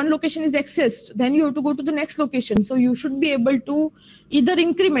 Suppose one location is accessed, then you have to go to the next location. So you should be able to either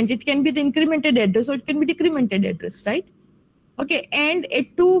increment. It can be the incremented address or it can be decremented address, right? Okay, and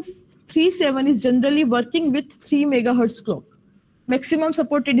 8237 8237 is generally working with 3 megahertz clock. Maximum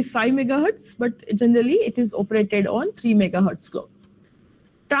supported is 5 megahertz, but generally it is operated on 3 megahertz clock.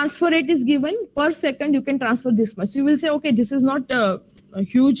 Transfer rate is given per second. You can transfer this much. You will say, okay, this is not a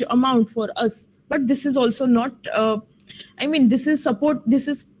huge amount for us, but this is also not. I mean, this is support. This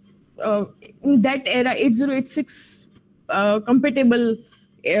is in that era 8086 compatible.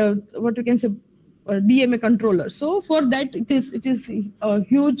 What you can say, DMA controller. So for that, it is a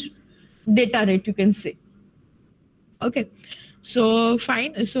huge data rate. You can say. Okay. So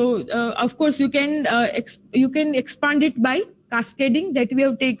fine. So of course you can expand it by cascading that we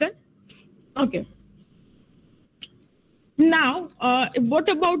have taken. Okay. Now, what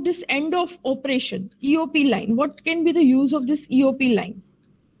about this end of operation, EOP line? What can be the use of this EOP line?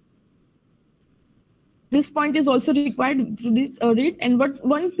 This point is also required to read. And what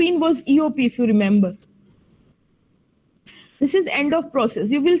one pin was EOP, if you remember. This is end of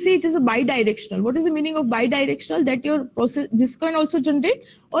process. You will see it is a bidirectional. What is the meaning of bidirectional? That your process, this can also generate,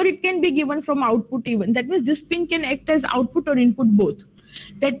 or it can be given from output even. That means this pin can act as output or input both.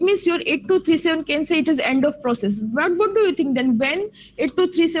 That means your 8237 can say it is end of process. But what do you think then when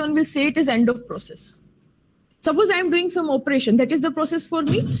 8237 will say it is end of process? Suppose I am doing some operation. That is the process for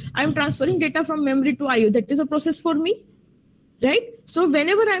me. I am transferring data from memory to IO. That is a process for me, right? So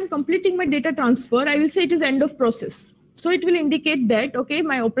whenever I am completing my data transfer, I will say it is end of process. So it will indicate that, okay,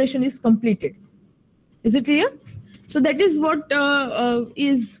 my operation is completed. Is it clear? So that is what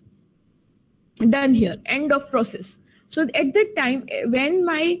is done here, end of process. So at that time, when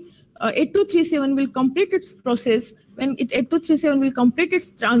my 8237 will complete its process, when 8237 will complete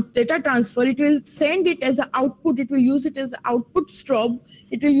its data transfer, it will send it as an output. It will use it as output strobe.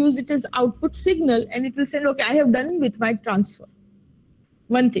 It will use it as output signal, and it will say, okay, I have done with my transfer.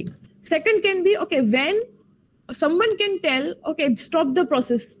 One thing. Second can be, okay, when someone can tell, okay, stop the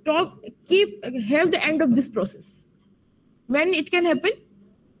process, stop, have the end of this process. When it can happen?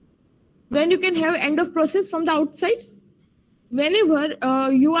 When you can have end of process from the outside? Whenever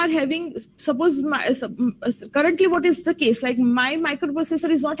you are having, suppose currently what is the case, like my microprocessor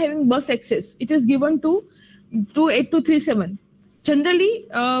is not having bus access. It is given to 8237. Generally,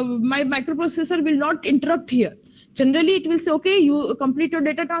 my microprocessor will not interrupt here. Generally, it will say, okay, you complete your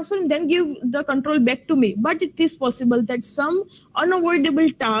data transfer and then give the control back to me. But it is possible that some unavoidable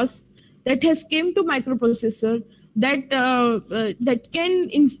task that has came to microprocessor that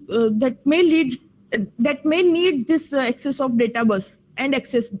may need this access of data bus and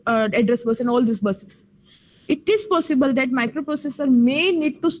access address bus and all these buses. It is possible that microprocessor may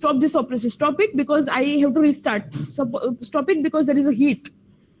need to stop this operation. Stop it because I have to restart. Stop it because there is a heat.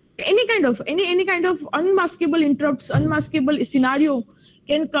 Any kind of unmaskable interrupts, unmaskable scenario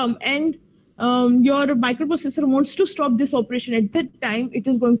can come, and your microprocessor wants to stop this operation. At that time, it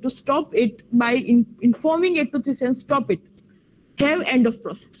is going to stop it by informing 8237, stop it. Have end of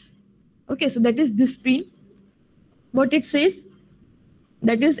process. Okay, so that is this pin. What it says,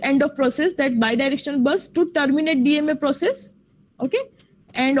 that is end of process, that bidirectional bus to terminate DMA process. Okay.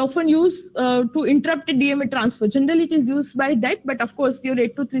 And often used to interrupt a DMA transfer. Generally, it is used by that, but of course, your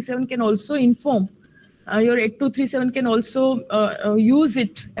 8237 can also inform. Your 8237 can also use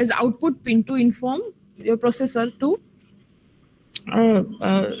it as output pin to inform your processor to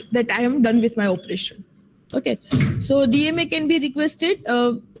that I am done with my operation. Okay, so DMA can be requested.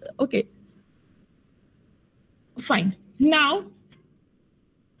 Okay, fine. Now,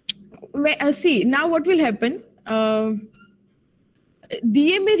 see, now what will happen?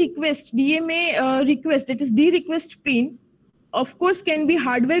 DMA request, that is D request pin, of course, can be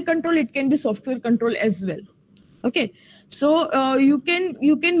hardware control. It can be software control as well. Okay, so you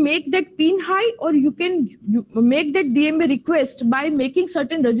can make that pin high, or you can make that DMA request by making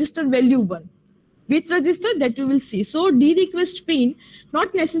certain register value 1. Which register, that you will see. So D request pin,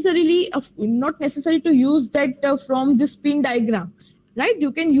 not necessary to use that from this pin diagram. Right,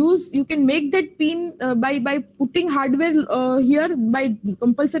 you can make that pin by putting hardware here, by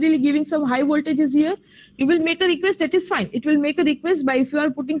compulsorily giving some high voltages here. You will make a request, that is fine. It will make a request by if you are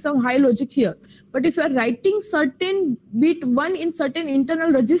putting some high logic here. But if you are writing certain bit 1 in certain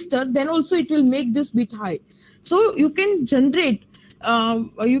internal register, then also it will make this bit high. So you can generate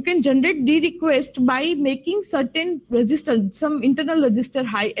D request by making certain register, some internal register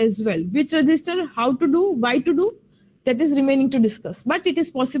high as well. Which register, how to do, why to do, that is remaining to discuss. But it is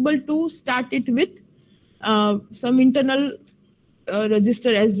possible to start it with some internal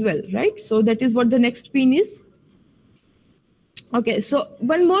register as well, right? So that is what the next pin is. Okay, so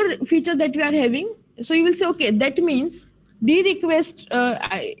one more feature that we are having. So you will say, okay, that means D request,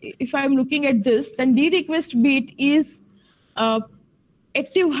 if I am looking at this, then D request bit is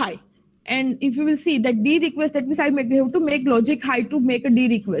active high. And if you will see that D request, that means I have to make logic high to make a D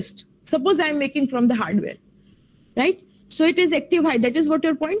request. Suppose I am making from the hardware, right? So it is active high. That is what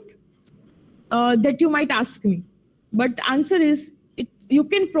your point that you might ask me. But answer is, you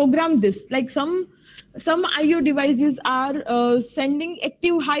can program this. Like some IO devices are sending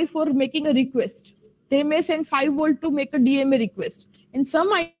active high for making a request. They may send 5 volt to make a DMA request. And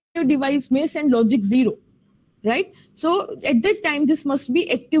some IO device may send logic 0. Right? So at that time, this must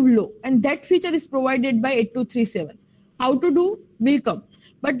be active low. And that feature is provided by 8237. How to do? Will come.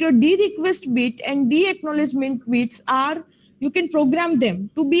 But your D request bit and D acknowledgement bits are, you can program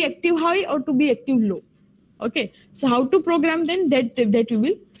them to be active high or to be active low. Okay. So how to program them, that you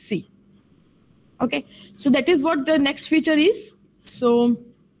will see. Okay. So that is what the next feature is. So,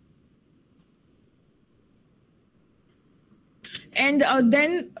 and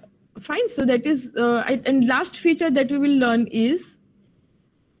then fine. So that is, and last feature that we will learn is,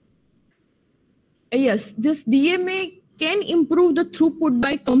 yes, this DMA can improve the throughput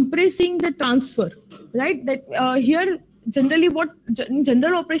by compressing the transfer, right? That here, generally in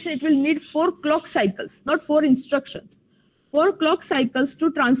general operation, it will need 4 clock cycles, not 4 instructions, 4 clock cycles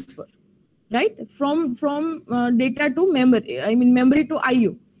to transfer, right? From data to memory, memory to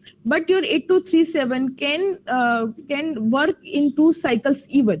IO. But your 8237 can work in 2 cycles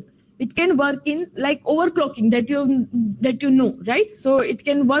even. It can work in like overclocking that you know, right? So it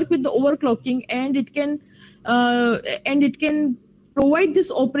can work with the overclocking, and it can provide this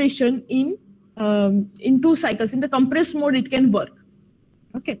operation in 2 cycles. In the compressed mode, it can work.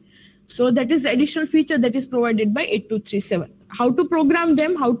 Okay, so that is the additional feature that is provided by 8237. How to program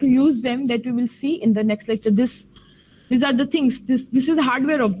them, how to use them, that we will see in the next lecture. These are the things. This is the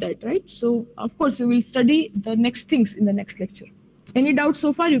hardware of that, right? So of course we will study the next things in the next lecture. Any doubts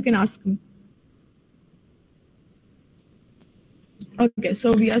so far, you can ask me. Okay,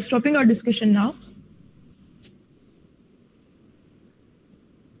 so we are stopping our discussion now.